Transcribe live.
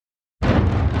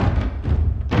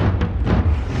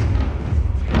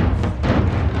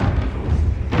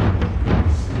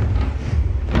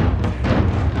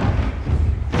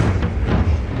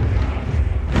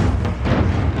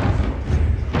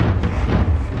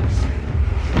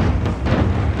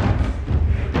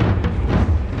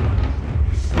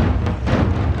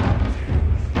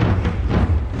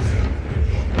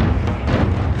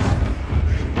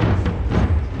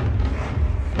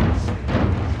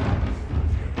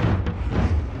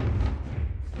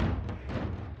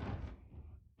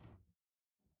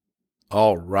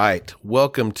All right.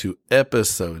 Welcome to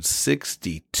episode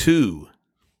 62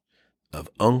 of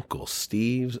Uncle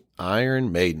Steve's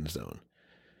Iron Maiden Zone.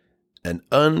 An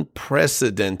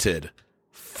unprecedented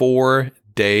 4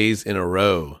 days in a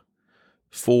row.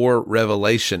 4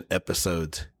 Revelation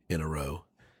episodes in a row.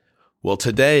 Well,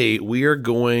 today we are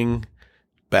going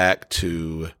back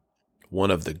to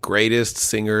one of the greatest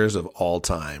singers of all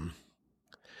time.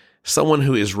 Someone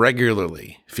who is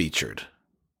regularly featured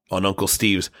on Uncle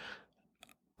Steve's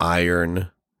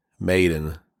Iron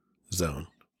Maiden Zone.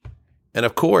 And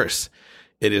of course,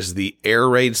 it is the air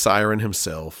raid siren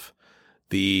himself,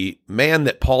 the man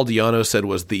that Paul Di'Anno said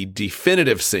was the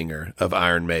definitive singer of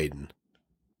Iron Maiden,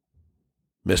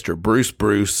 Mr.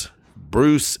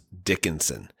 Bruce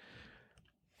Dickinson.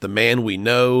 The man we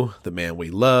know, the man we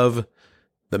love,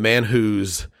 the man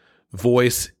whose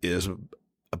voice is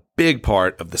a big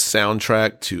part of the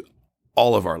soundtrack to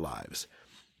all of our lives.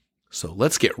 So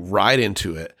let's get right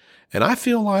into it. And I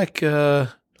feel like I'm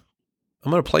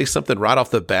going to play something right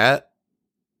off the bat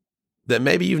that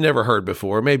maybe you've never heard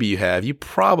before. Maybe you have. You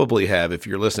probably have. If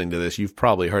you're listening to this, you've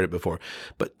probably heard it before.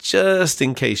 But just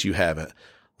in case you haven't,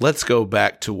 let's go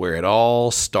back to where it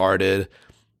all started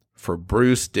for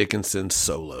Bruce Dickinson's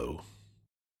solo.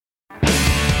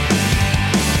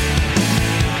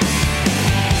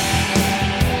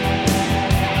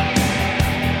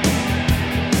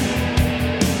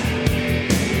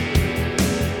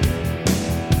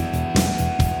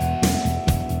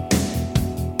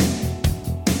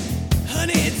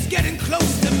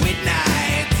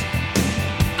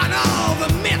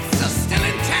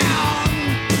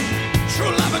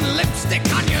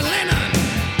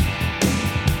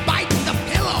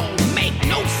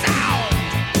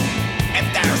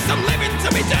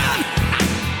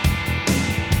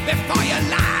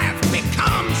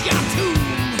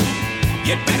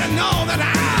 You'd better know that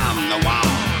I'm the one.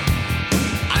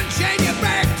 Unchain your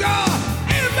back door,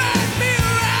 invite me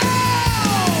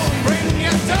around. Bring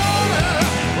your daughter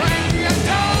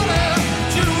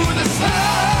to the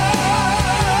sun.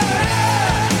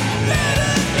 Let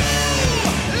her go,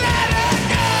 let her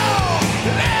go,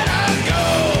 let her go.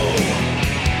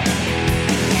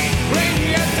 Bring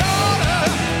your daughter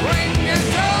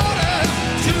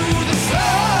to the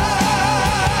sun.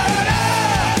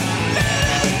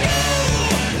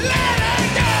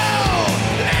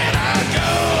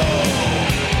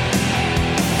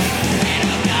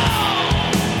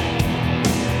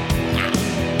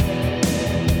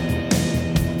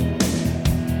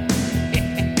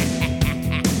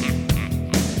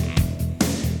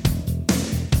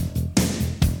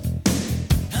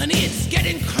 It's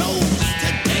getting close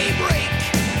to daybreak.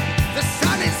 The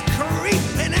sun is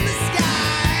creeping in the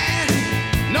sky.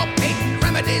 No patent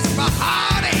remedies for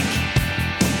heartache.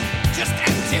 Just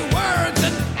empty words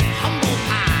and humble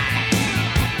pie.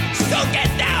 So get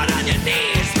down on your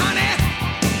knees, honey.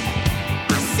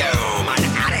 Assume an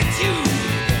attitude.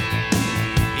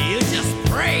 You just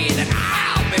pray that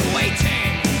I'll be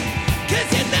waiting. 'Cause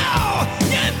you know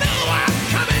I'm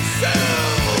coming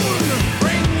soon.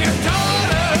 Bring your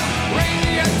daughter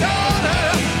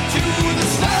to the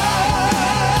sun.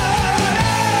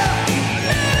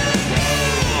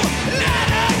 Let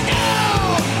her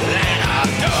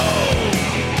go.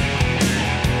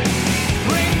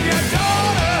 Bring your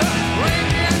daughter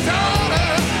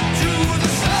to the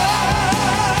sun.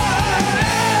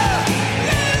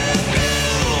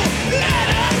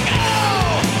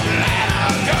 Let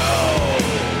her go.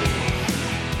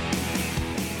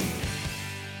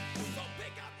 So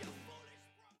pick up your foolish.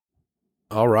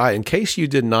 All right. In case you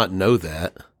did not know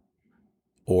that,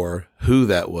 or who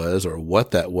that was, or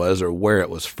what that was, or where it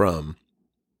was from,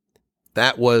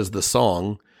 that was the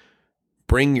song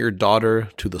Bring Your Daughter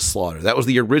to the Slaughter. That was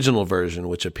the original version,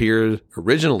 which appeared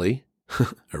originally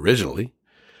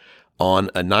on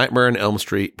A Nightmare on Elm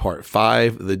Street Part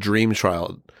 5, The Dream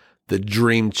Child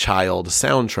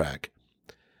soundtrack.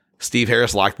 Steve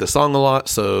Harris liked the song a lot,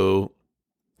 so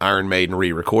Iron Maiden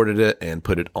re-recorded it and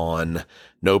put it on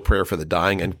No Prayer for the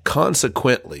Dying, and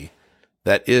consequently,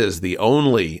 that is the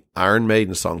only Iron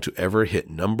Maiden song to ever hit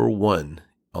number 1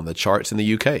 on the charts in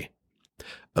the UK.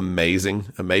 Amazing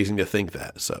to think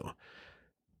that. So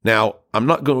now I'm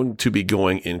not going to be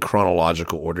going in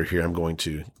chronological order here. I'm going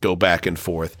to go back and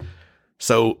forth.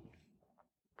 So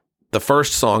the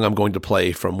first song I'm going to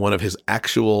play from one of his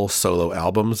actual solo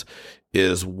albums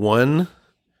is one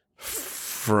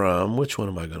from, which one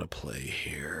am I going to play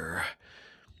here?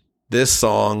 This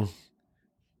song.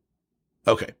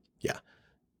 Okay. Yeah.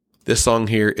 This song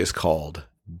here is called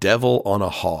Devil on a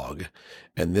Hog.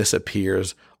 And this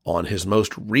appears on his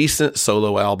most recent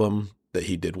solo album that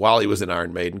he did while he was in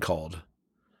Iron Maiden called,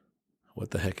 what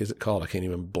the heck is it called? I can't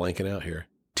even blank it out here.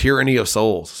 Tyranny of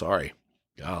Souls. Sorry.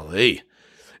 Golly.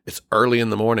 It's early in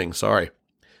the morning. Sorry.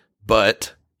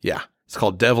 But yeah, it's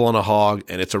called Devil on a Hog,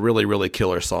 and it's a really, really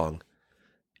killer song.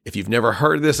 If you've never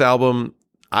heard this album,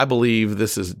 I believe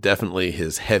this is definitely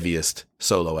his heaviest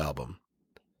solo album.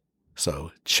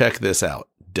 So check this out.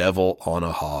 Devil on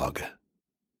a Hog.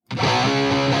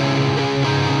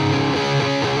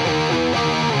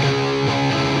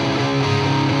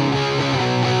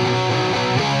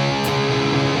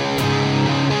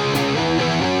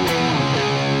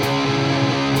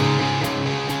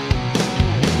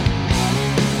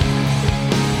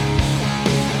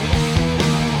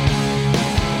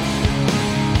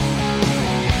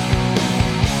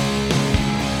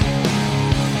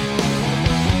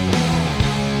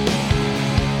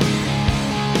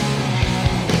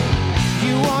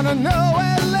 Know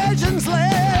where legends live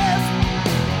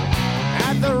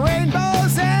at the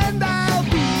rainbow's end. I'll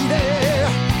be there.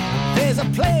 There's a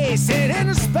place in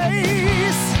inner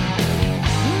space.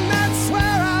 That's where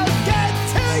I'll get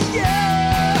to you.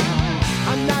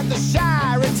 I'm not the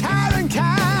shy, retiring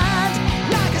kind,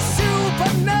 like a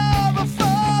supernova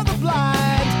for the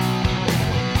blind.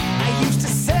 I used to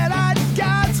sit on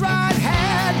God's right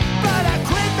hand, but I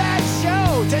quit that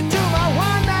show to do my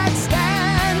one night stand.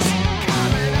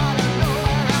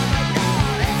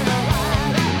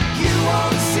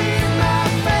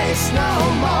 No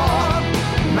more.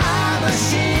 My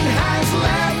machine has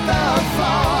left the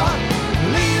floor.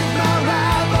 Leave my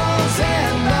rivals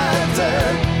in the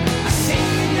dirt. I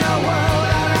seen your world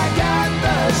and I got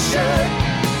the shirt.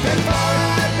 Before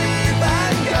I leave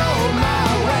and go my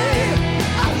way,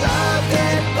 I loved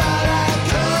it but I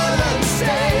couldn't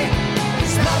stay.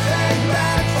 There's nothing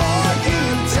bad for you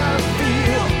to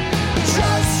feel.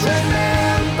 Just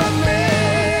remember me.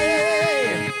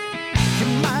 You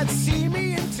might see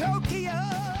me in Tokyo.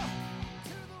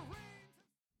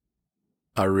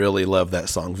 I really love that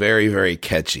song. Very, very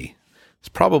catchy. It's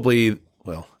probably,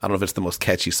 well, I don't know if it's the most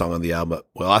catchy song on the album. But,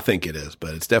 well, I think it is,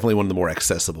 but it's definitely one of the more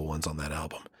accessible ones on that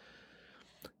album.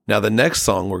 Now, the next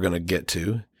song we're going to get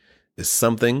to is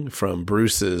something from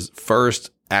Bruce's first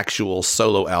actual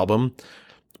solo album,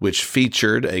 which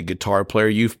featured a guitar player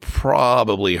you've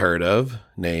probably heard of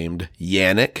named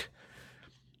Yannick.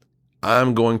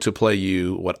 I'm going to play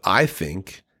you what I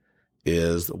think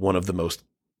is one of the most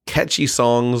catchy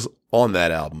songs on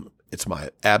that album. It's my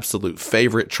absolute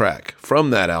favorite track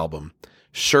from that album.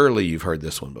 Surely you've heard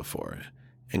this one before.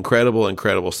 Incredible,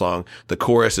 incredible song. The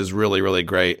chorus is really, really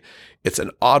great. It's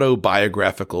an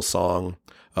autobiographical song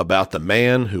about the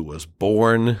man who was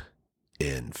born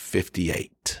in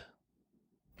 58.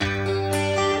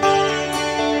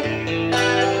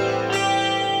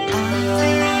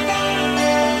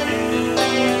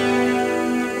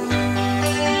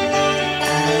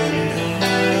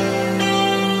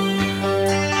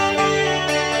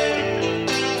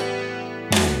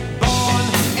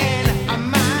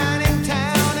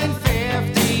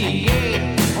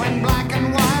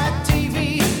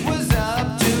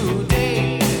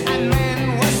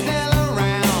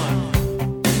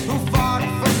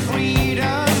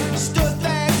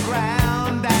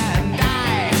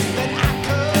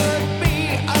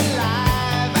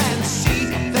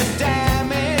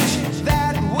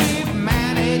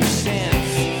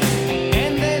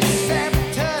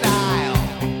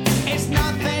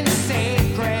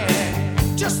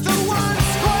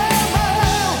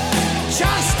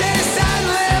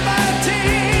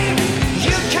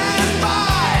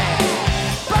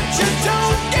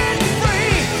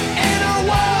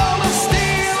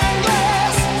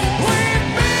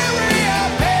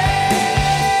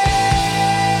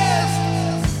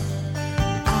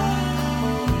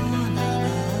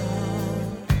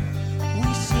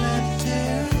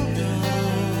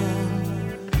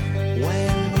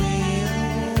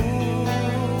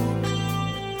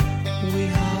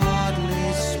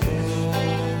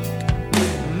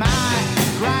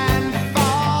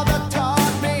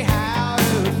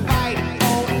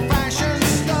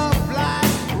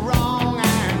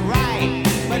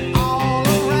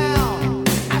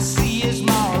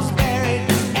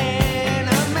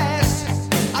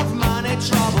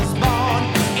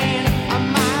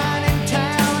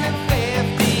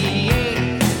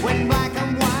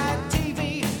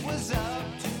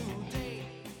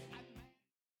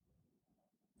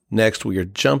 Next, we are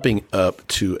jumping up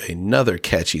to another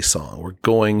catchy song. We're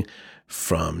going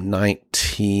from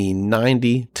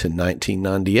 1990 to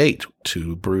 1998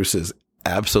 to Bruce's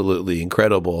absolutely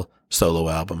incredible solo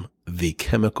album, The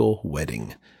Chemical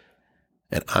Wedding.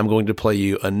 And I'm going to play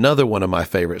you another one of my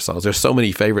favorite songs. There's so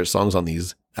many favorite songs on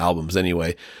these albums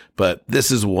anyway. But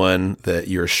this is one that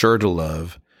you're sure to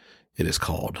love. It is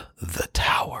called The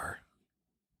Tower.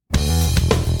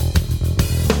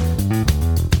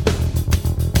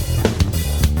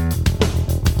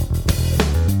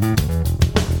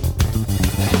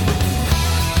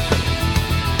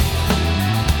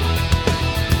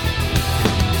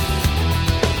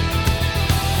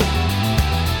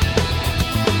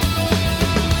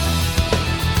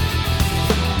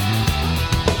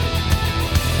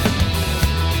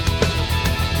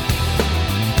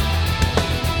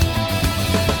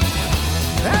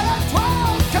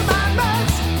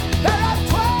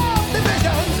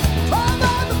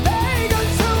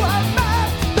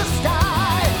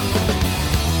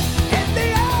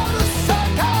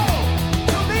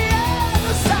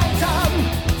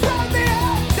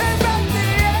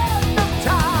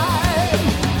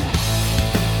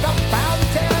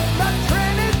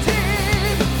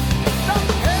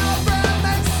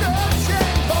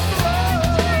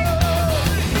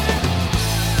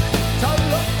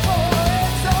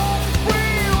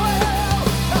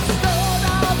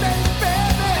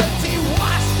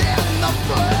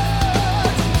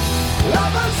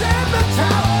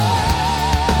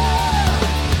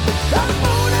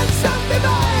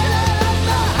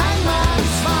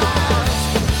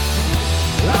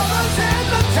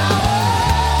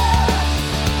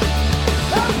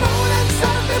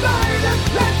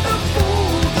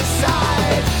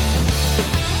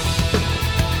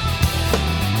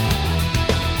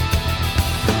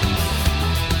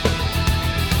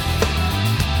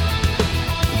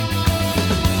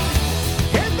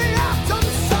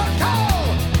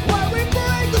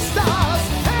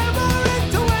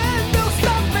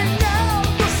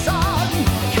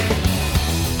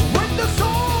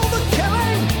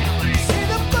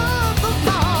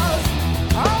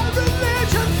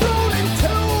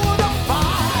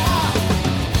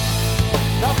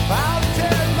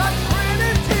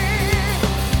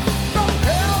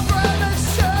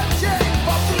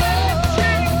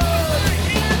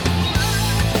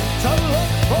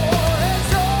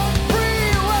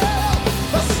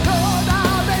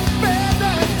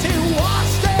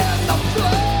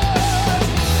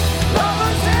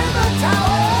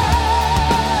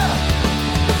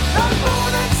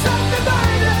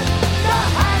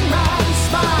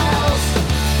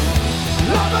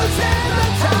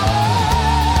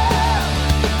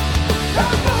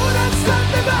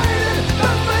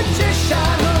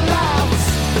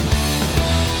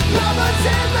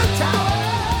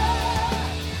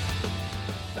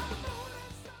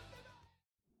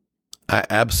 I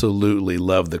absolutely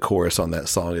love the chorus on that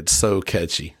song. It's so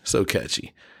catchy, so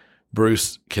catchy.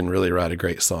 Bruce can really write a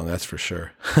great song, that's for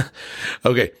sure.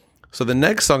 Okay, so the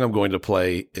next song I'm going to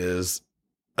play is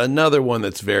another one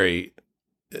that's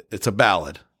it's a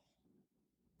ballad.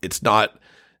 It's not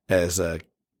as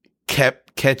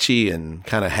catchy and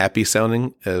kind of happy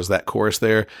sounding as that chorus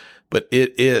there, but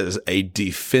it is a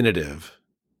definitive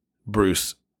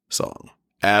Bruce song.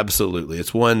 Absolutely.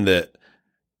 It's one that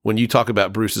when you talk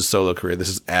about Bruce's solo career, this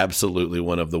is absolutely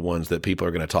one of the ones that people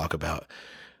are going to talk about.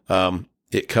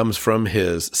 It comes from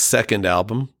his second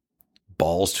album,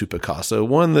 Balls to Picasso,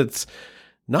 one that's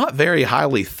not very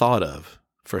highly thought of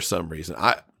for some reason.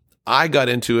 I got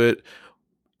into it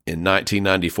in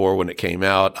 1994 when it came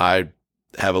out. I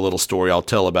have a little story I'll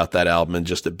tell about that album in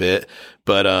just a bit,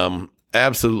 but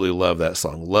absolutely love that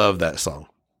song. Love that song.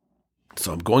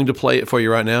 So I'm going to play it for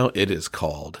you right now. It is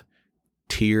called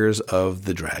Tears of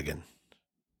the Dragon.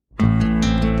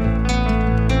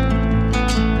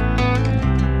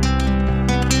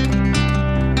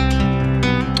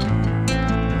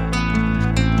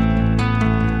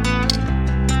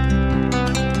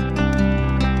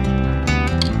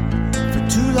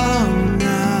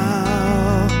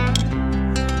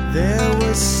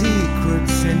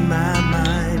 Secrets in my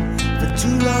mind for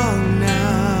too long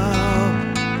now.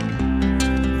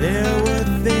 There were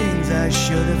things I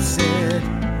should have said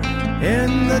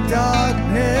in the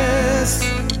darkness.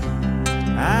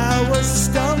 I was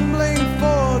stumbling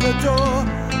for the door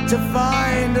to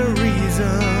find a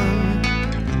reason,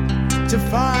 to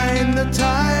find the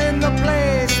time, the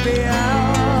place, the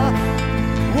hour,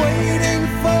 waiting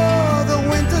for the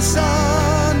winter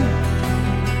sun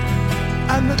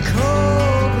and the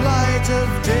cold light of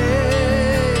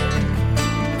day.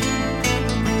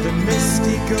 The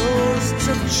misty ghosts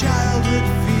of childhood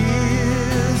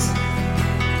fears.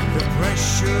 The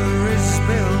pressure is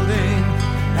building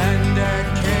and I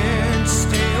can't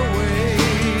stay away.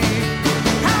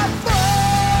 I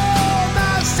throw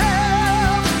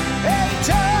myself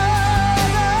into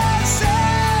the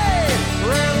sea.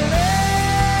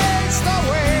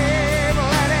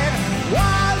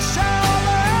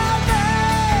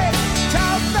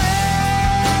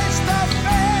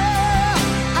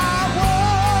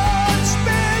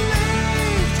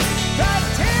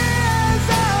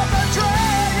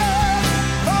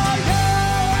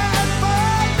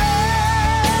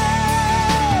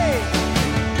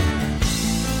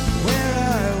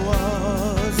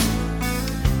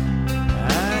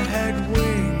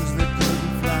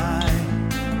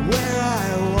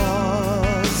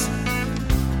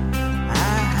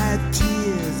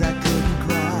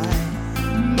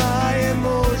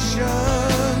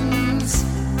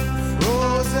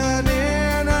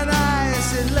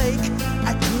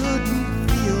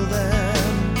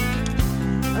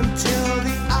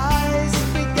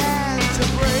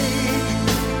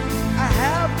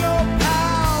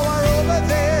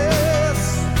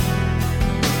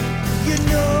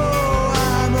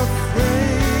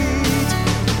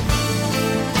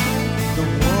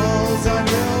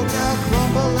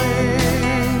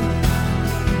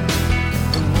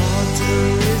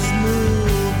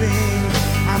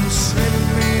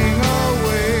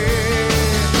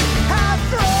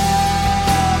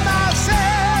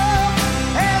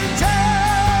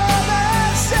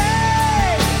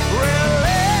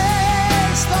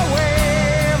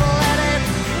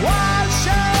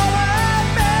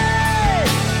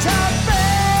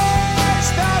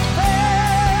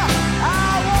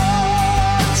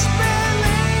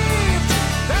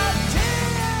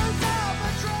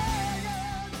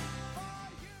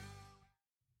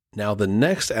 Now, the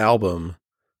next album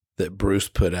that Bruce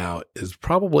put out is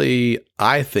probably,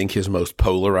 I think, his most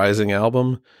polarizing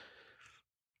album.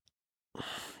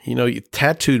 You know,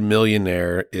 Tattooed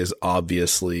Millionaire is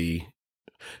obviously,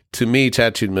 to me,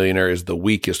 Tattooed Millionaire is the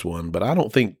weakest one, but I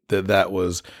don't think that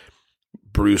was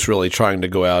Bruce really trying to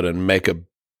go out and make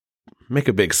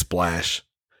a big splash.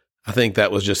 I think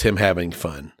that was just him having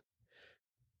fun.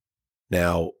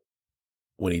 Now,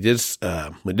 when he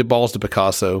did Balls to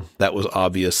Picasso, that was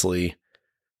obviously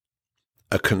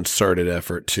a concerted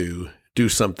effort to do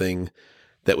something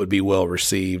that would be well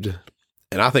received.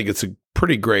 And I think it's a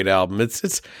pretty great album.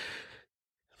 It's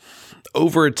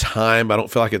over time, I don't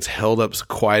feel like it's held up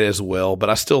quite as well, but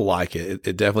I still like it.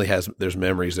 It definitely has, there's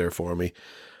memories there for me.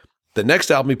 The next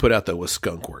album he put out, though, was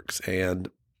Skunkworks. And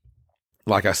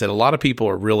like I said, a lot of people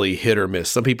are really hit or miss.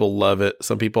 Some people love it.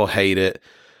 Some people hate it.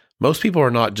 Most people are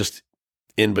not just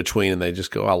in between and they just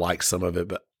go, I like some of it.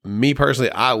 But me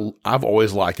personally, I've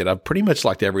always liked it. I've pretty much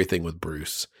liked everything with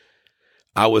Bruce.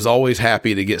 I was always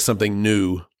happy to get something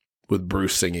new with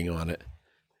Bruce singing on it.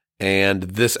 And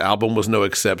this album was no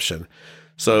exception.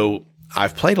 So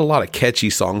I've played a lot of catchy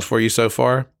songs for you so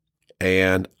far,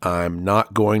 and I'm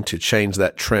not going to change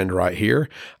that trend right here.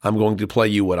 I'm going to play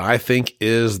you what I think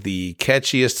is the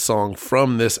catchiest song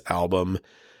from this album.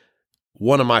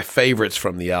 One of my favorites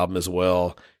from the album as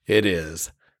well. It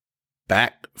is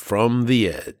Back from the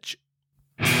Edge.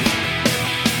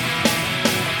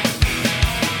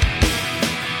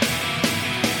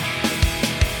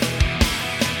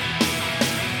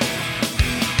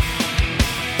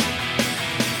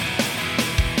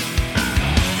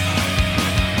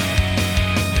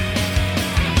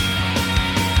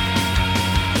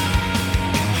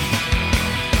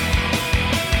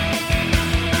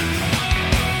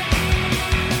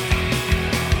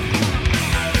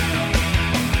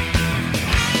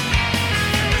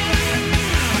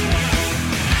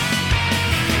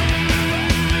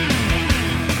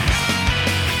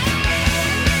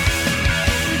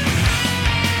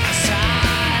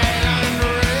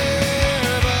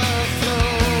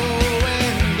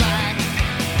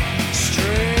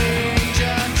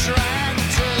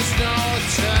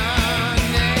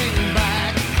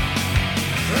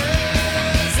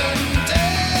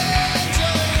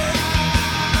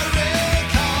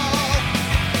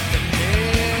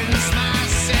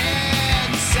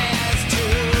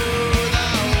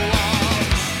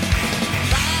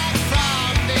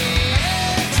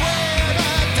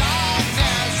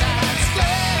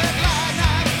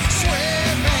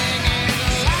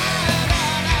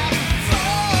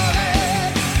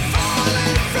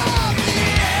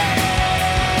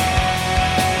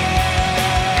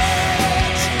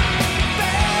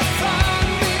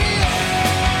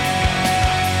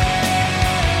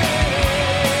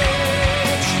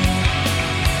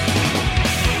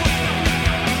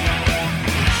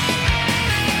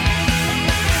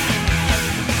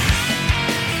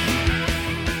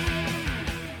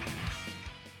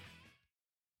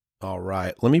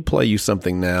 Let me play you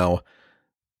something now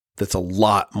that's a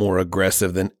lot more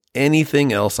aggressive than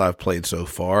anything else I've played so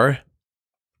far.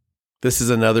 This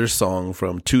is another song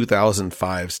from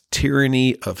 2005's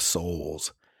Tyranny of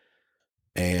Souls.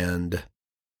 And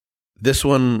this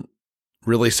one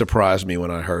really surprised me when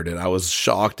I heard it. I was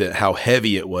shocked at how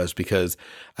heavy it was because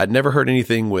I'd never heard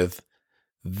anything with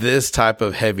this type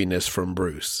of heaviness from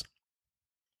Bruce.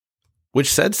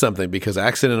 Which said something because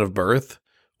Accident of Birth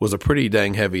was a pretty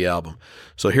dang heavy album.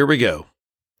 So here we go.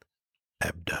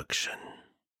 Abduction.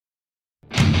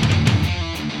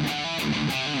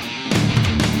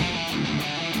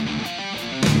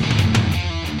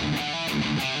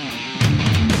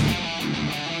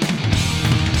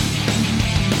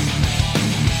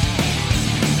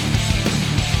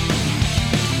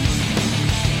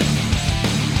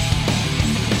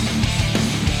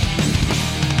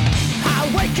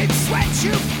 I wake in sweat,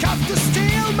 you've come to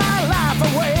steal my life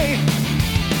away.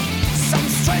 Some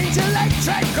strange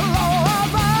electric glow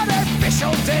of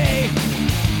artificial day.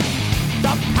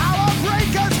 The power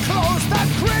breakers close, the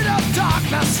grid of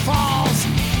darkness falls.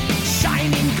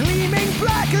 Shining, gleaming,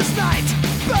 black as night,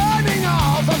 burning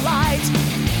all the light.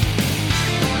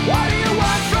 What do you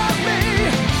want from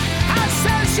me? I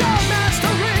sense your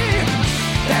mastery.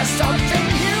 There's something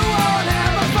you won't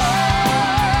ever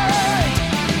find.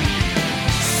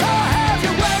 So have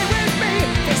your way with me.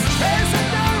 This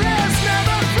prisoner is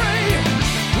never free.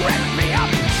 Rip me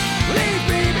up, leave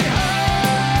me behind.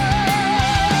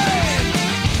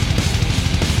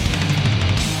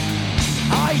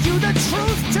 Are you the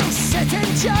truth to sit in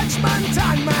judgment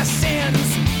on my sins?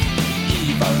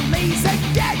 Evil laser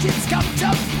gadgets come to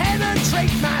penetrate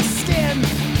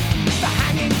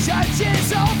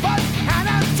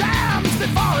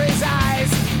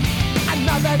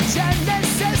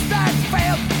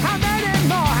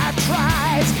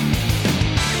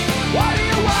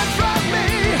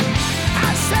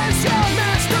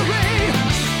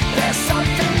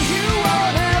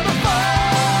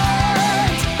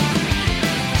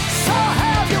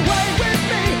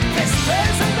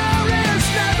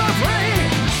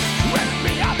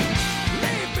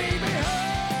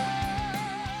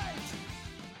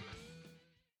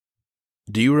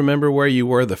Do you remember where you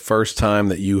were the first time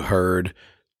that you heard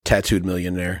Tattooed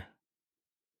Millionaire?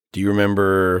 Do you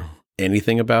remember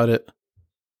anything about it?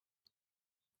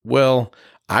 Well,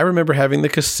 I remember having the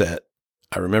cassette.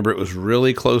 I remember it was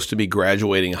really close to me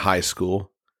graduating high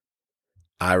school.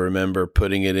 I remember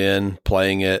putting it in,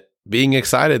 playing it, being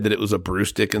excited that it was a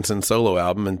Bruce Dickinson solo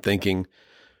album and thinking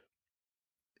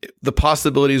the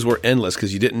possibilities were endless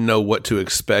because you didn't know what to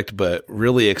expect, but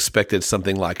really expected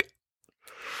something like,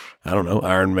 I don't know,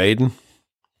 Iron Maiden.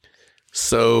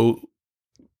 So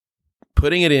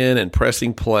putting it in and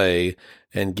pressing play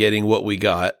and getting what we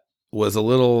got was a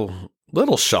little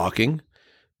shocking,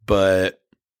 but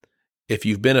if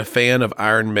you've been a fan of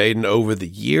Iron Maiden over the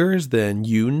years, then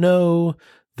you know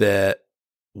that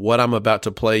what I'm about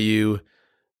to play you,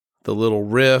 the little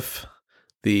riff,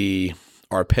 the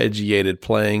arpeggiated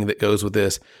playing that goes with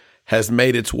this, has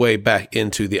made its way back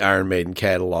into the Iron Maiden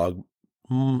catalog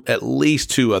at least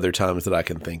 2 other times that I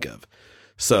can think of.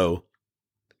 So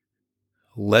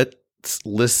let's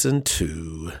listen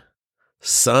to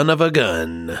Son of a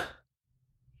Gun.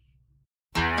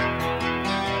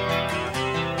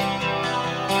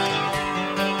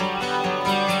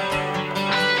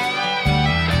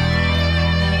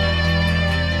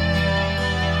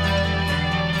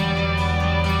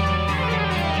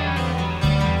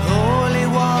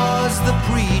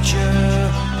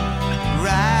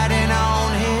 Riding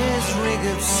on his rig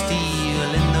of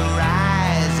steel in the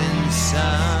rising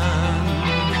sun.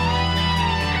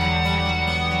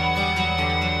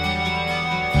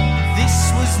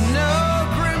 This was no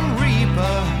grim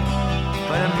reaper,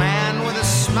 but a man with a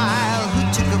smile who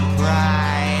took a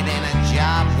pride in a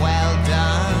job well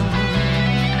done.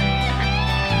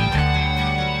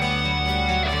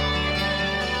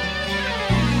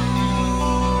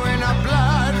 Ooh, in a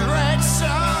blood-red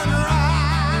sunrise,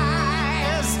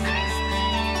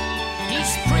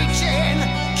 he's preaching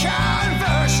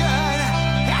conversion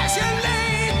as you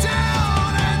lay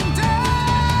down and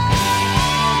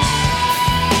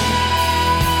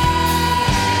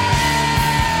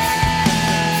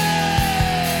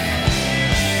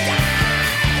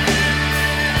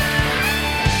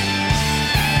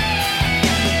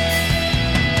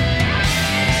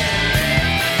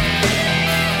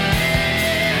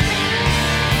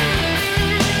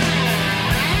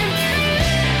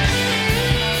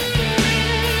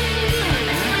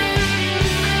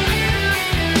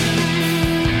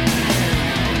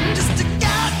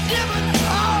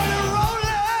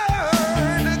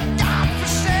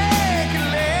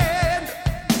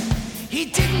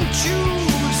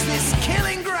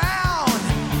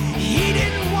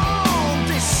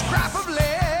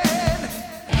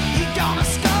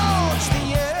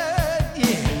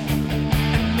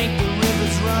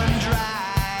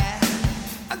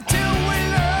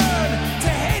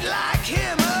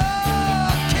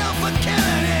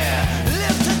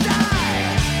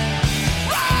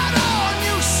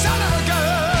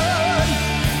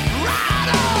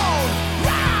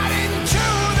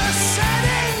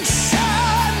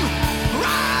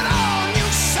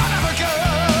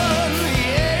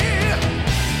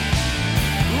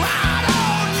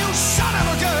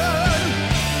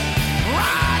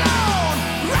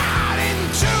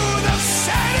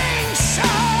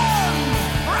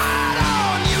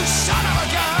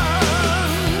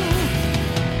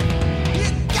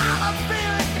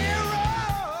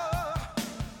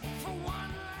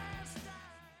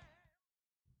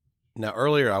Now,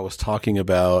 earlier I was talking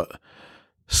about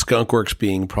Skunkworks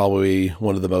being probably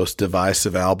one of the most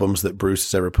divisive albums that Bruce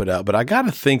has ever put out, but I got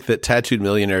to think that Tattooed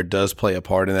Millionaire does play a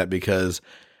part in that because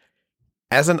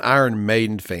as an Iron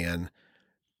Maiden fan,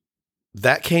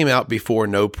 that came out before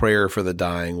No Prayer for the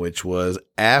Dying, which was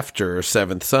after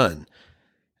Seventh Son.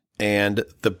 And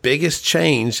the biggest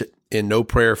change in No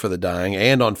Prayer for the Dying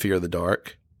and on Fear of the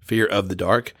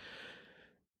Dark,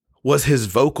 was his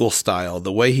vocal style,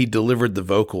 the way he delivered the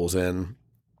vocals. And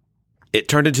it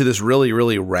turned into this really,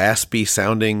 really raspy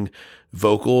sounding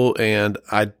vocal. And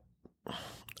I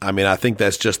think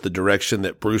that's just the direction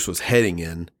that Bruce was heading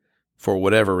in for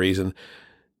whatever reason.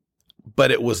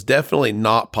 But it was definitely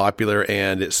not popular,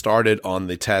 and it started on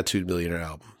the Tattooed Millionaire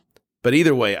album. But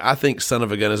either way, I think Son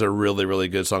of a Gun is a really, really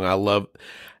good song.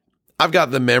 I've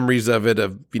got the memories of it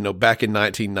back in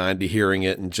 1990 hearing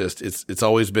it, and just it's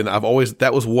always been,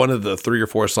 that was one of the 3 or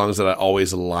 4 songs that I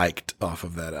always liked off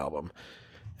of that album.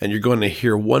 And you're going to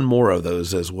hear one more of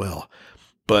those as well.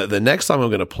 But the next song I'm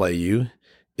going to play you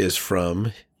is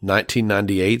from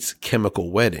 1998's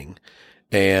Chemical Wedding.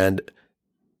 And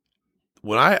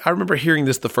when I remember hearing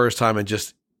this the first time, and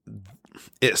just,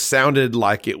 it sounded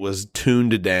like it was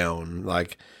tuned down,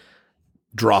 like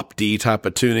drop D type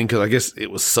of tuning, because I guess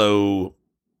it was so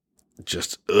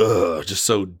just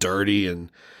so dirty, and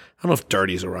I don't know if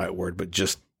dirty is the right word, but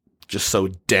just so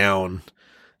down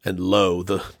and low.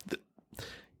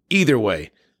 Either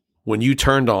way, when you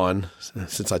turned on,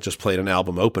 since I just played an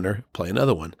album opener, play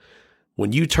another one.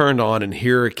 When you turned on and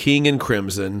hear King and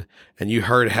Crimson and you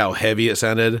heard how heavy it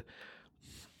sounded,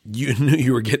 you knew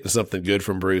you were getting something good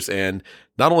from Bruce. And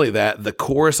not only that, the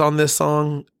chorus on this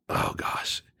song, oh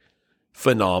gosh,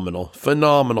 phenomenal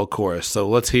chorus. So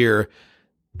let's hear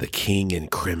the King and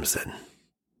Crimson.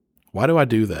 Why do I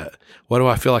do that? Why do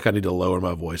I feel like I need to lower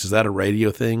my voice? Is that a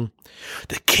radio thing?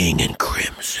 The King and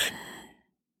Crimson.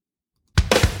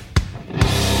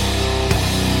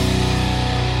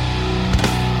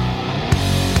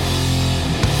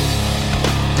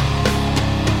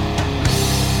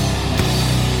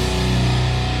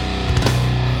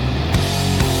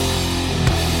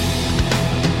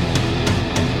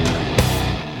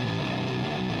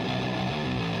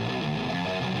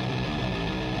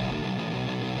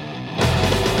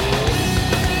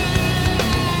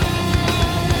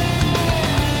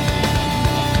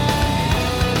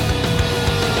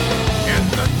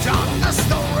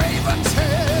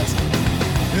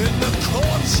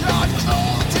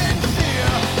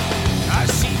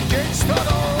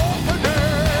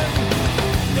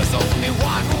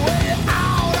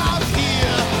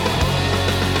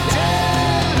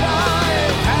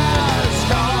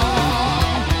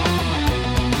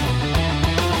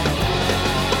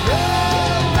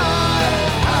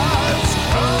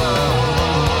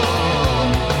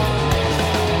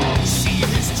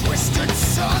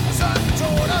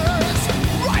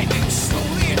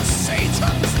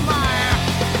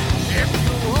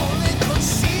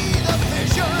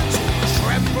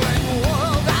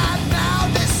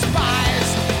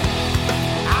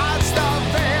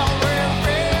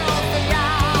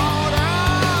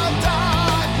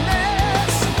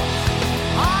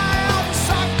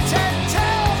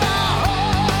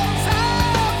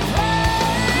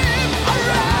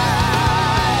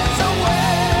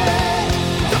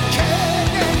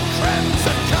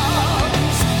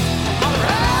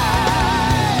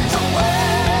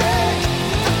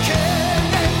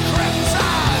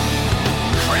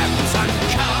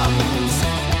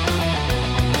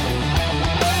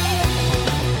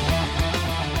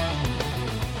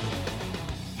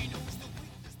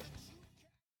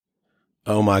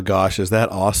 Oh my gosh, is that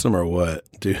awesome or what?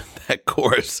 Dude, that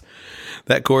chorus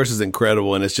is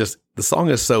incredible, and it's just, the song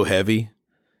is so heavy.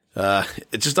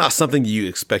 It's just not something you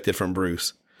expected from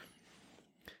Bruce.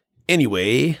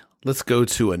 Anyway, let's go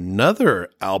to another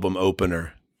album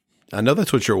opener. I know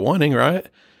that's what you're wanting, right?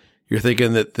 You're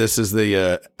thinking that this is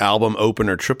the album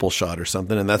opener triple shot or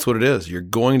something, and that's what it is. You're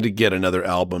going to get another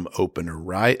album opener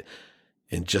right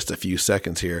in just a few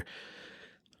seconds here.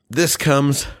 This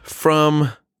comes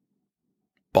from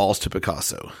Balls to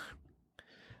Picasso.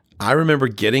 I remember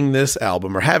getting this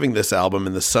album, or having this album,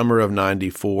 in the summer of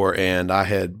 94, and I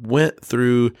had went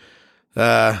through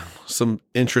some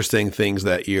interesting things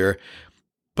that year,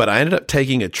 but I ended up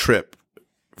taking a trip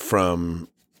from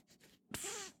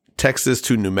Texas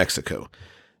to New Mexico,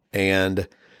 and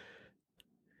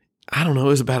I don't know, it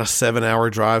was about a 7-hour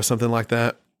drive, something like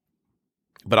that.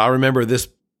 But I remember this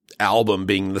album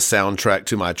being the soundtrack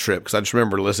to my trip, because I just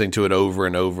remember listening to it over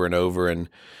and over and over. And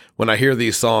when I hear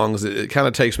these songs, it kind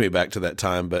of takes me back to that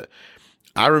time. But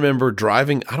I remember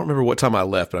driving, I don't remember what time I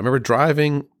left, but I remember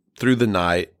driving through the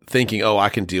night thinking, oh, I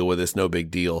can deal with this, no big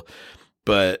deal.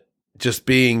 But just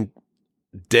being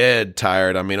dead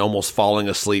tired, I mean, almost falling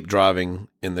asleep driving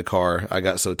in the car. I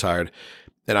got so tired.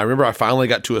 And I remember I finally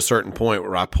got to a certain point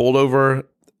where I pulled over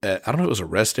at, I don't know if it was a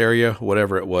rest area,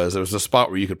 whatever it was. There was a spot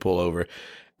where you could pull over.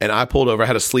 And I pulled over. I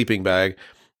had a sleeping bag.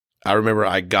 I remember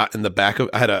I got in the back of,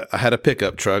 I had a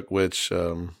pickup truck, which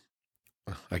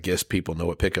I guess people know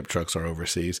what pickup trucks are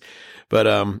overseas. But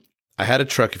I had a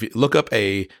truck. If you look up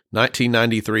a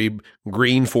 1993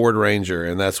 green Ford Ranger,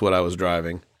 and that's what I was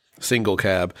driving, single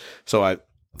cab. So I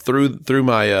threw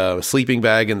my sleeping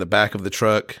bag in the back of the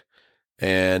truck,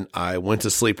 and I went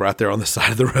to sleep right there on the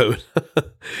side of the road.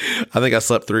 I think I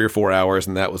slept 3 or 4 hours,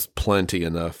 and that was plenty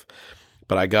enough.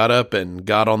 But I got up and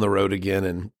got on the road again.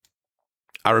 And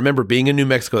I remember being in New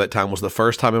Mexico that time was the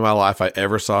first time in my life I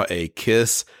ever saw a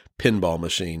Kiss pinball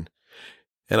machine.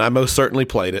 And I most certainly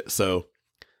played it. So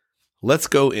let's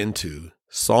go into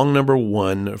song number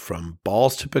 1 from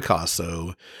Balls to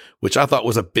Picasso, which I thought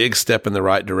was a big step in the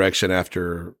right direction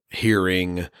after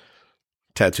hearing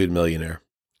Tattooed Millionaire.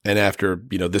 And after,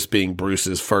 this being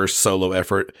Bruce's first solo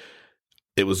effort,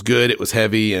 it was good. It was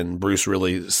heavy, and Bruce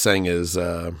really sang his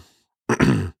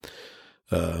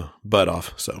butt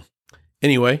off. So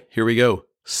anyway, here we go.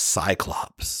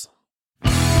 Cyclops.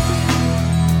 Cyclops.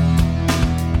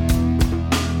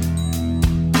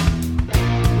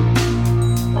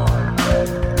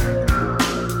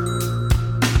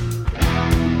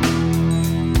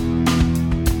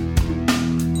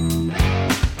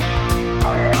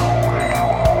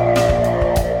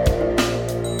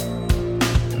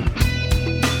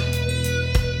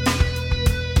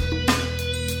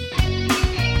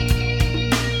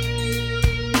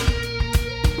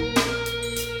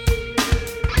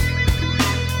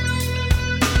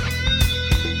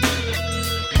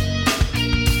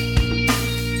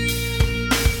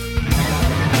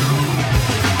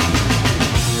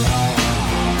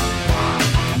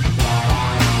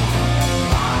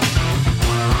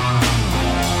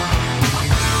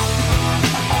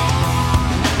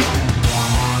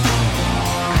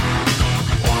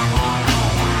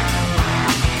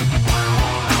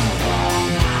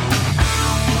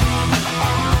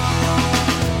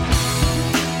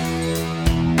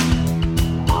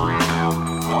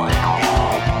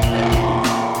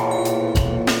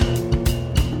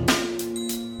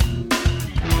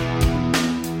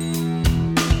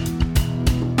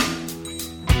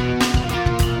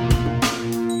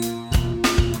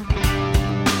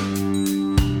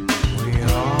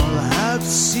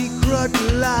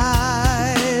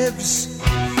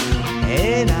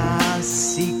 in our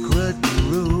secret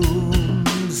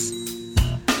rooms,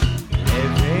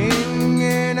 living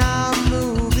in our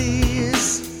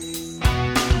movies,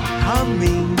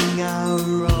 humming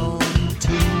our own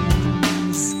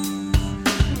tunes,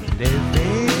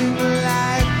 living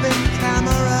life in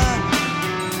camera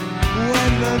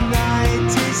when the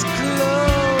night is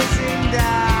closing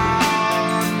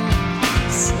down,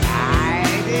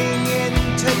 sliding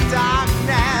into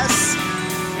darkness.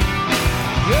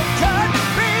 You could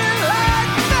be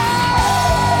like me.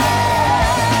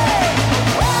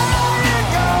 Where are you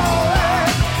going?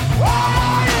 What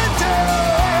are you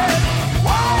doing?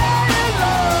 Why are you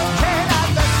looking at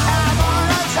the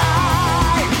camera's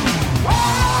eye? Why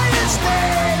are you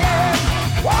staying?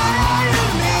 Why are you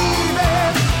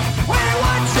leaving? We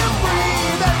want you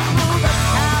breathing through the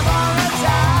camera's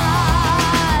eye.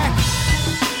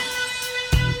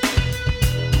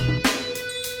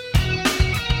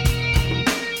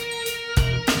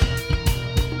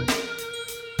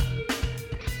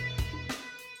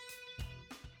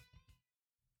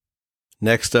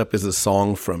 Next up is a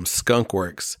song from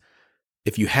Skunkworks.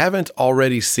 If you haven't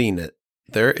already seen it,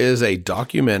 there is a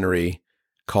documentary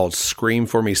called Scream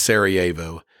for Me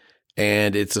Sarajevo,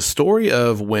 and it's a story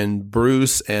of when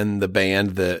Bruce and the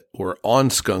band that were on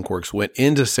Skunkworks went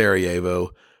into Sarajevo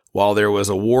while there was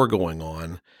a war going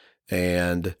on,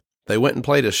 and they went and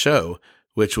played a show,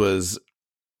 which was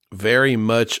very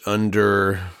much they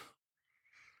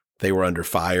were under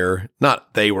fire.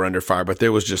 Not they were under fire, but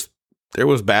there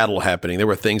was battle happening. There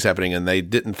were things happening, and they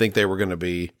didn't think they were going to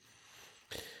be.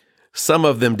 Some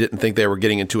of them didn't think they were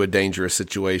getting into a dangerous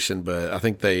situation, but I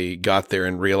think they got there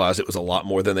and realized it was a lot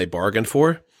more than they bargained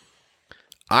for.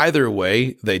 Either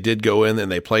way, they did go in and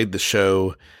they played the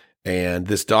show, and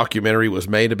this documentary was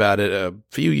made about it a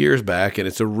few years back, and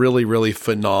it's a really, really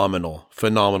phenomenal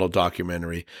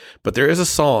documentary. But there is a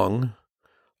song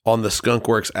on the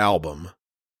Skunkworks album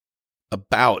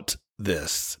about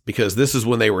this, because this is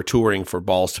when they were touring for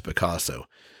Balls to Picasso.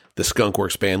 The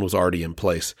Skunkworks band was already in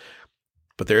place.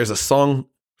 But there is a song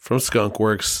from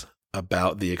Skunkworks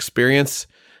about the experience,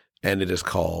 and it is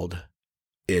called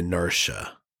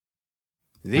Inertia.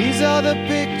 These are the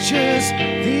pictures,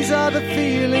 these are the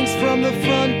feelings from the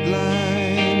front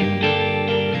line.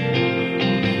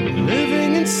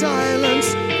 Living in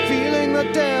silence, feeling the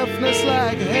deafness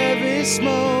like heavy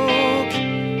smoke.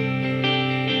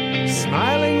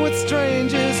 Smiling with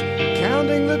strangers,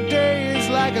 counting the days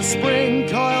like a spring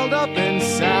coiled up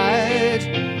inside.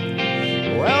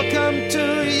 Welcome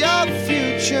to your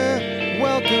future,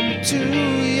 welcome to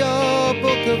your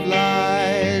book of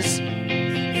lies.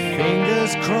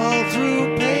 Fingers crawl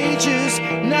through pages,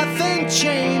 nothing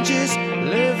changes,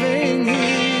 living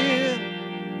here.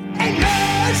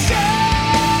 Inertia,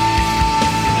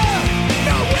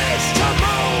 no wish to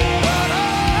move at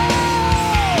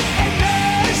all.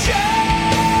 Inertia,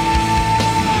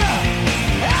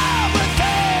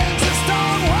 everything's a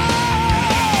stone wall.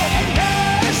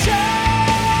 Inertia,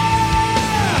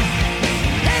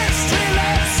 history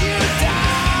lets you die.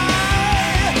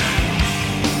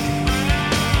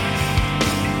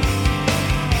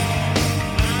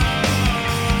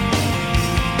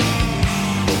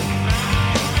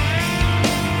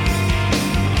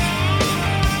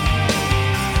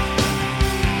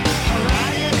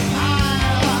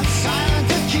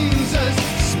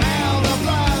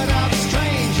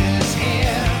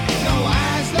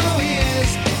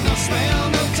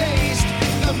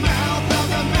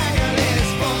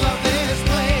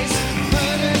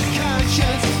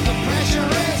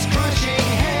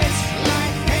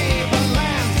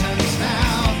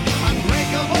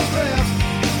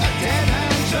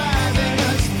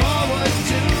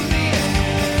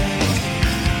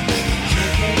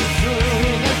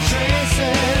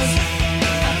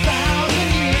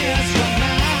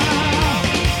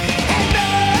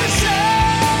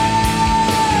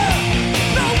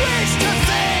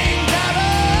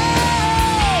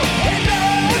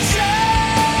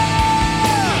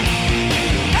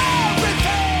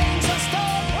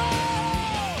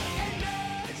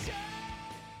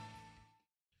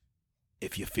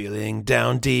 If you're feeling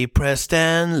down, depressed,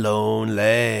 and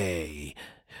lonely,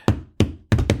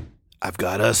 I've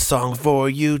got a song for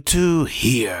you to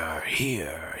hear.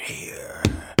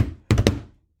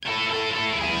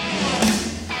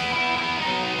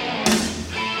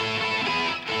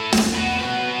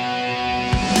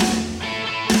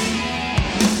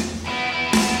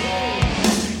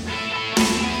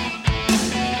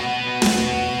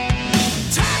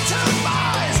 Tattooed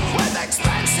boys with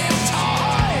expensive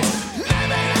toys,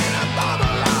 living in a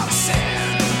bubble of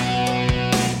sin.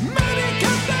 Many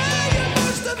convey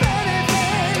most of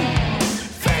anything.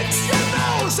 Fix your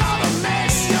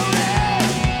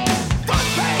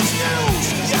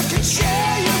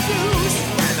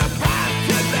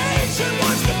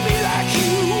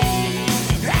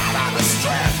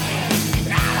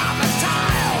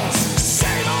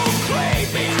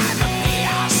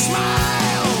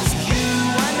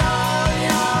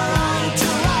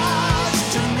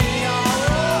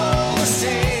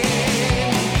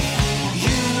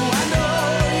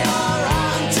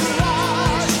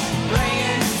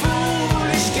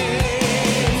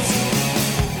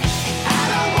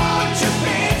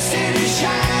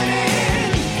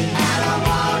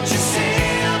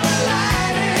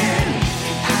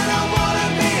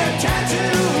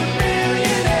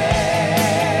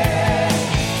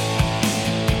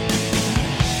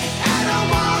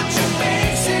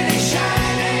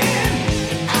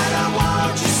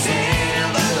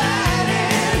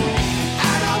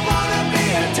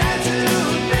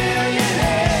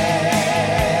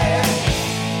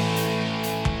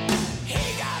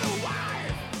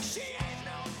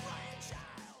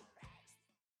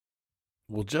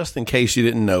Well, just in case you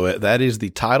didn't know it, that is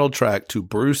the title track to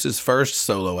Bruce's first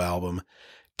solo album,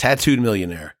 Tattooed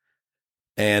Millionaire.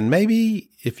 And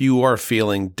maybe if you are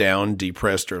feeling down,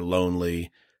 depressed, or lonely,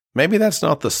 maybe that's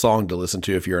not the song to listen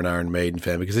to if you're an Iron Maiden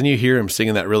fan, because then you hear him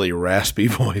singing that really raspy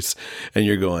voice and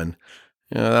you're going,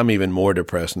 I'm even more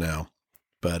depressed now.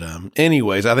 But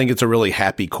anyways, I think it's a really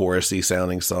happy chorusy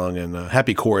sounding song and a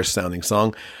happy chorus sounding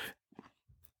song.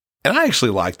 And I actually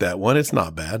like that one. It's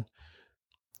not bad.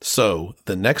 So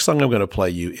the next song I'm going to play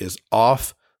you is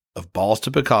off of Balls to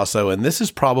Picasso. And this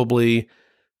is probably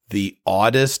the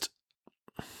oddest.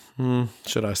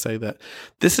 Should I say that?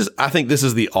 I think this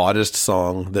is the oddest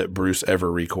song that Bruce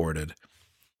ever recorded.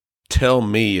 Tell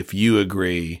me if you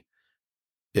agree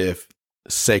if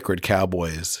Sacred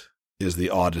Cowboys is the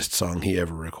oddest song he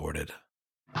ever recorded.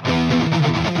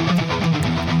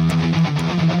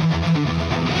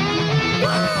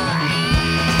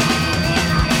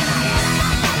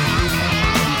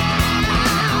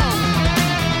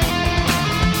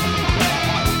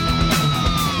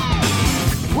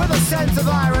 With a sense of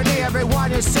irony, everyone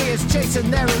you see is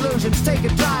chasing their illusions. Take a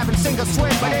dive and sink or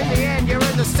swim, but in the end you're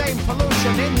in the same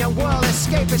pollution. In your world,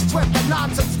 escape is swift. The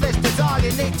nonsense list is all you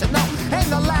need to know. In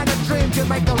the land of dreams, you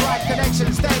make the right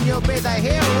connections, then you'll be the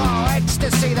hero.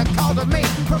 Ecstasy, the call to me,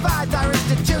 provides our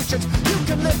institutions. You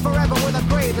can live forever with a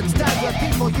grave instead where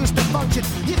people used to function.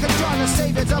 You can join the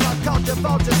saviors of our culture,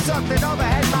 vultures circling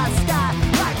overhead my sky.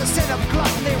 Like a sin of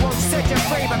gluttony won't set you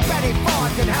free, but Betty Ford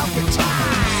can help you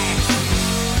try.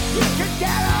 You can get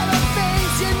all the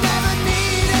things you never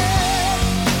needed.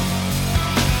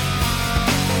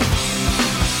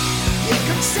 You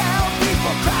can sell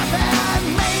people crap and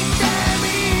make them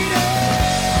eat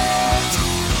it.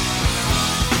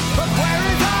 But where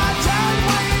is our John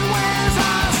Wayne? Where's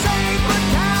our sacred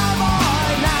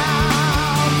cowboy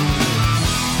now?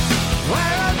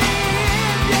 Where are the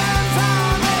Indians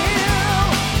on the hill?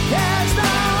 There's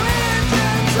no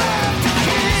Indians left to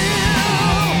kill.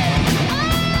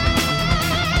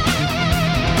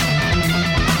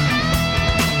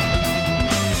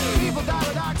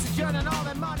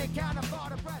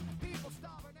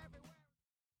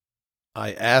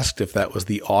 I asked if that was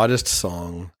the oddest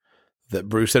song that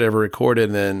Bruce had ever recorded.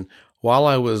 And then while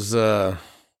I was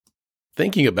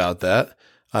thinking about that,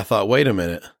 I thought, wait a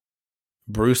minute.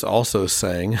 Bruce also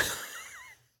sang.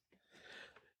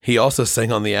 He also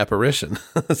sang on The Apparition.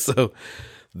 So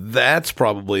that's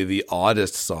probably the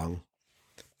oddest song.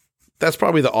 That's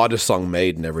probably the oddest song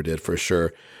Maiden ever did for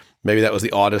sure. Maybe that was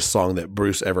the oddest song that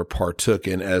Bruce ever partook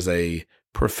in as a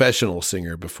professional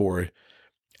singer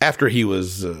after he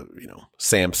was,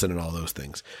 Samson and all those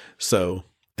things. So,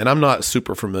 and I'm not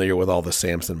super familiar with all the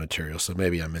Samson material, so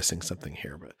maybe I'm missing something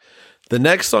here. But the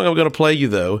next song I'm going to play you,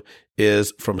 though,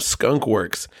 is from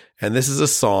Skunkworks. And this is a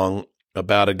song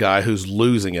about a guy who's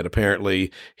losing it.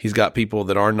 Apparently, he's got people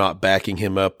that are not backing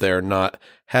him up. They're not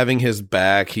having his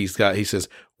back. He says,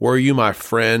 "Were you my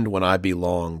friend when I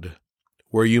belonged?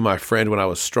 Were you my friend when I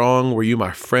was strong? Were you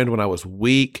my friend when I was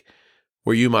weak?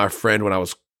 Were you my friend when I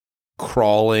was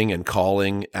crawling and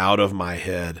calling out of my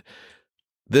head?"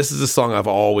 This is a song I've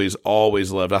always,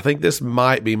 always loved. I think this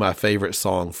might be my favorite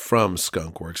song from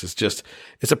Skunkworks.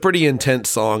 It's a pretty intense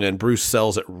song, and Bruce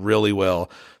sells it really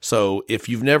well. So if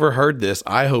you've never heard this,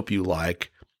 I hope you like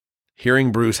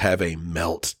hearing Bruce have a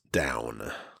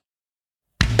meltdown.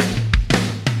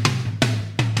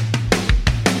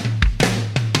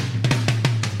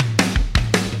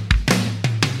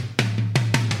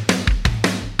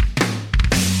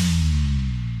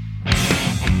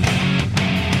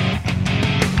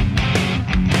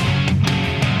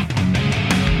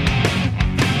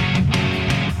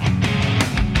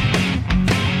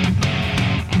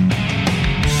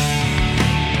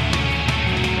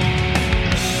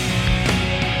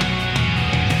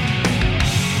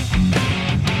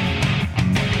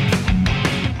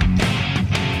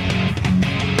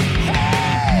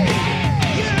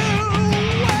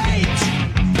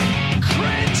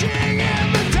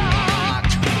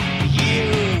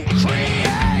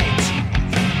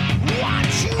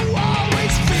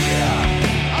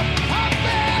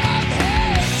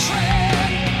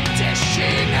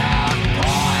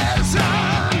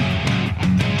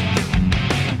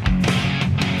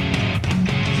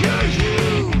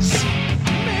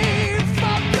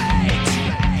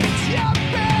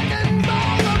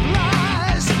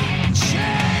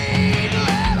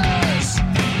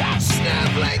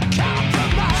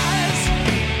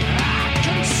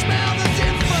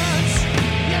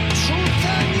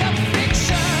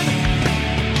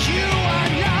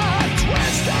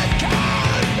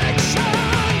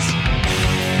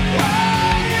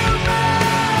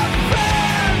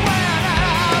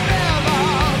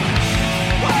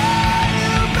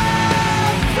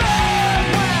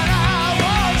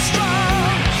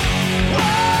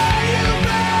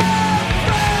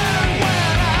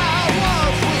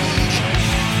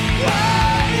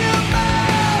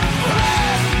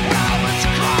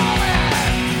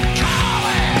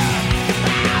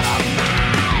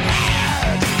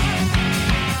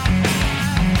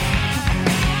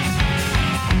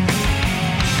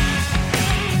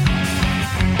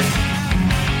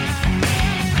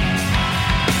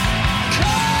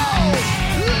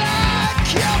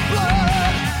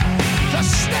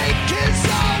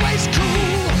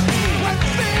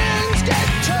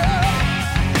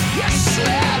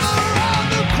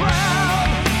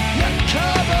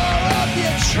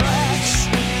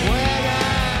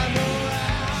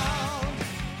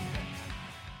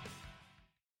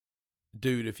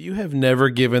 Dude, if you have never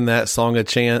given that song a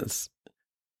chance,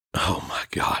 oh my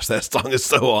gosh, that song is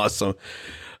so awesome.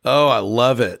 Oh, I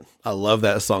love it. I love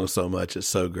that song so much. It's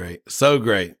so great. So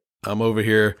great. I'm over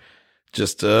here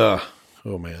just, oh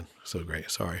man, so great.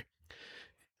 Sorry.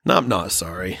 No, I'm not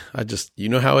sorry. You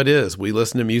know how it is. We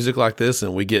listen to music like this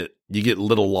and you get a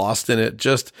little lost in it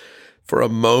just for a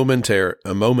moment. You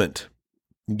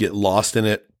get lost in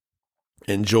it.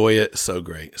 Enjoy it. So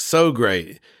great. So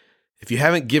great. If you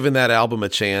haven't given that album a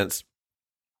chance,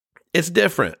 it's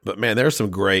different, but man, there's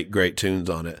some great, great tunes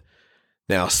on it.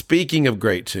 Now, speaking of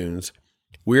great tunes,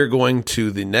 we're going to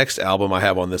the next album I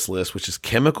have on this list, which is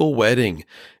Chemical Wedding.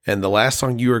 And the last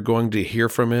song you are going to hear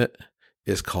from it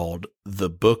is called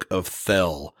The Book of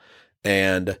Thel.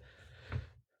 And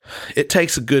it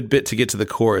takes a good bit to get to the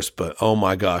chorus, but oh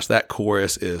my gosh, that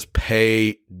chorus is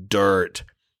pay dirt.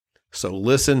 So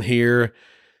listen here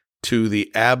to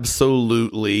the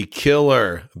absolutely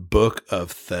killer Book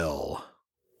of Thel.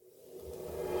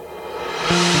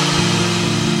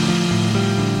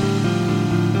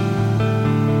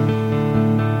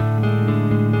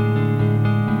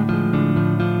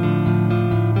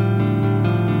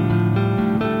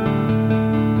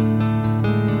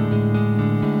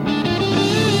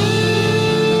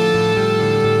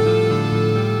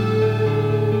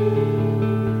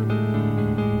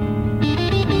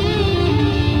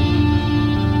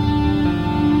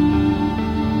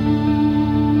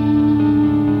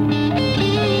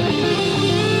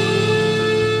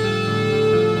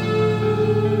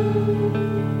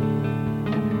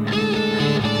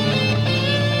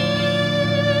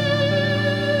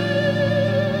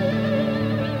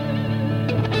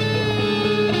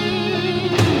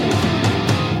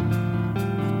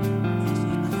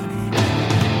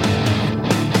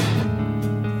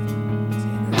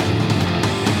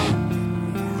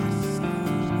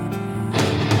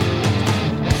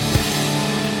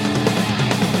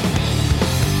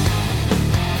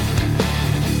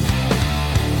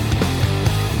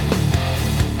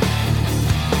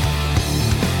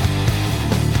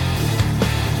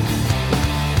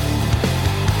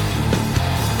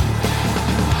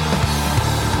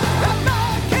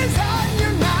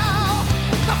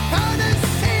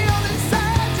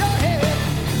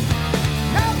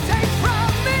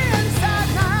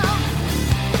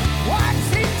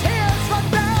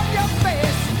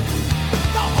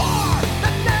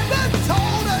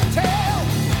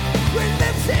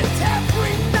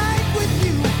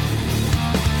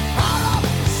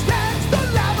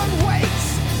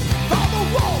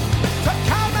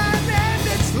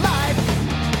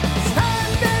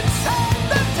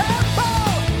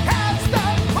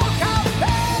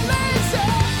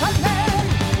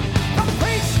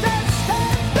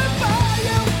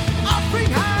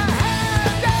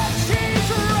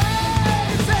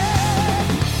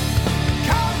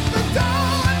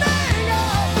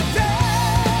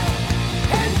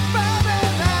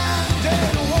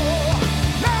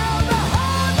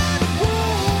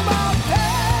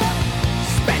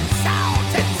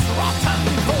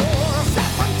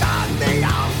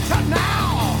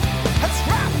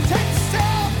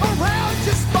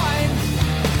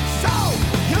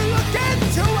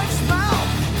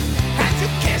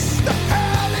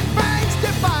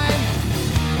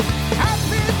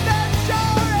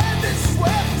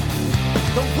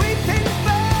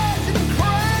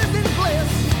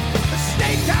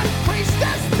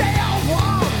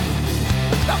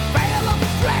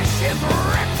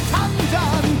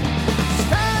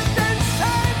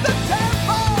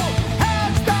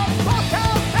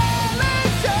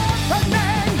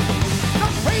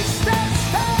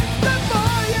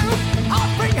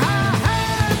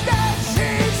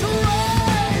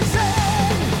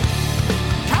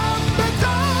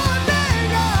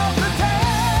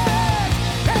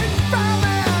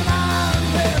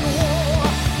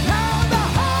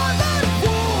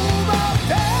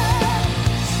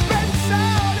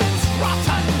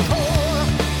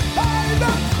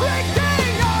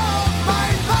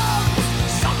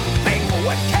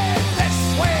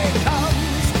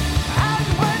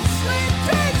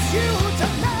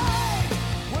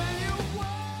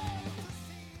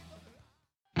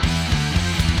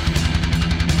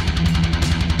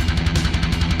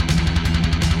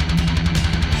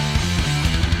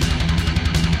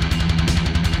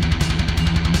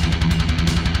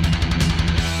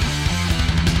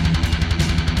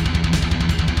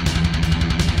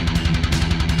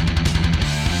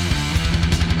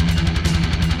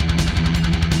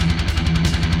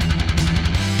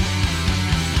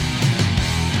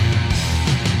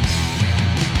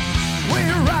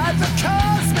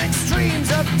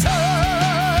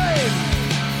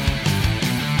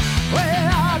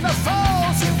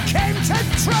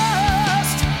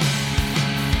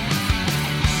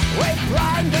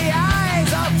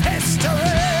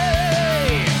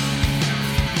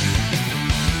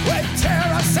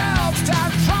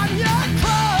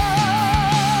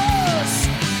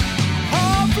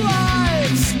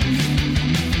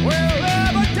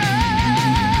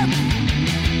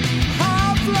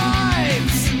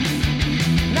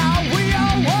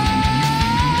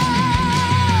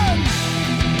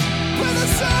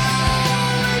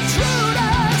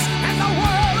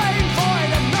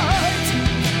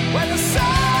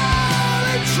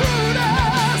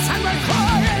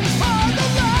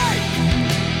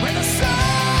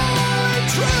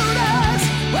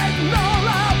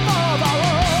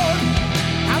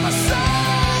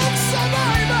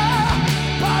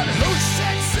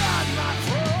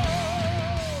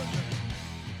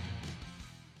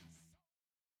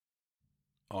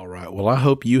 Well, I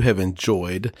hope you have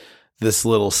enjoyed this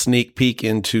little sneak peek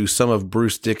into some of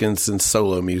Bruce Dickinson's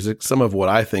solo music, some of what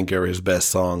I think are his best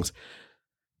songs.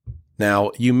 Now,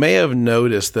 you may have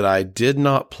noticed that I did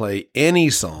not play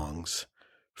any songs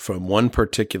from one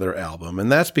particular album,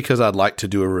 and that's because I'd like to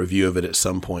do a review of it at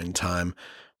some point in time.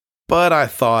 But I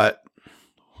thought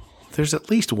there's at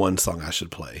least one song I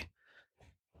should play.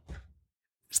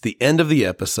 It's the end of the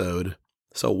episode,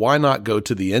 so why not go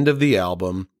to the end of the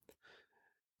album?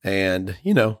 And,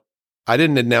 I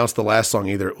didn't announce the last song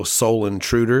either. It was Soul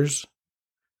Intruders.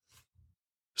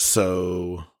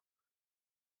 So,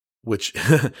 which,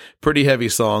 pretty heavy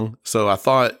song. So I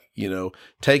thought,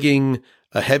 taking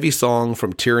a heavy song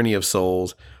from Tyranny of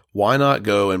Souls, why not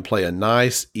go and play a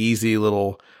nice, easy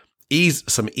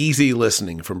some easy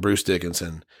listening from Bruce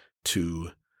Dickinson to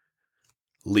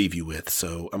leave you with.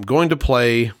 So I'm going to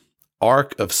play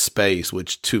Ark of Space,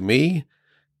 which to me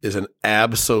is an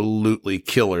absolutely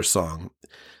killer song.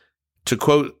 To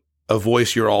quote a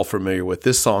voice you're all familiar with,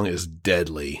 this song is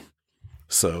deadly.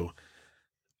 So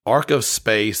Ark of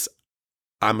Space,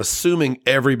 I'm assuming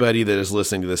everybody that is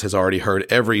listening to this has already heard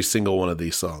every single one of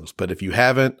these songs. But if you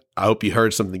haven't, I hope you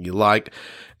heard something you liked.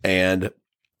 And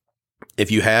if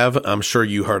you have, I'm sure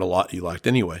you heard a lot you liked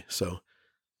anyway. So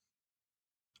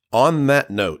on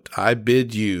that note, I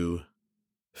bid you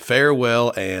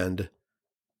farewell and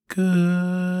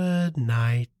good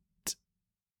night.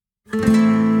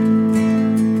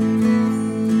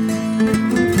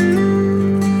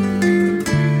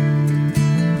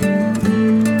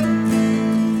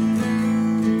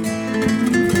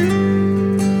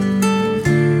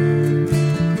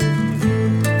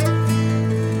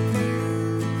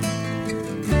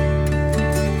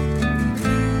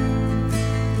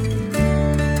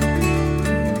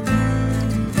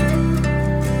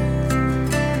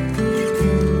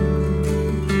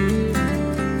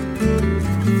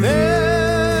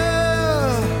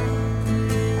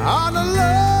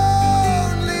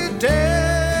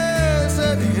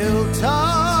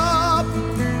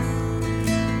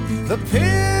 The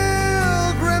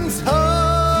pilgrims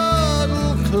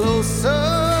huddle closer,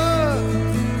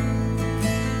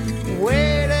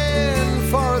 waiting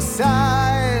for a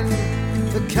sign.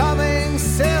 The coming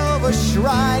silver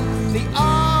shrine, the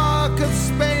Ark of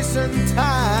Space and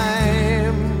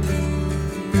Time.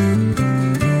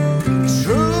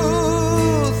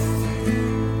 Truth,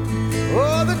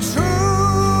 oh, the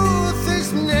truth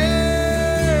is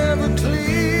never clear.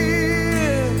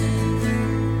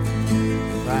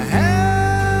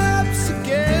 Perhaps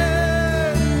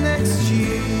again next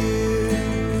year.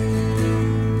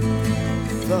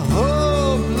 The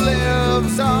hope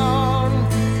lives on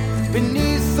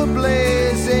beneath the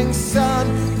blazing sun.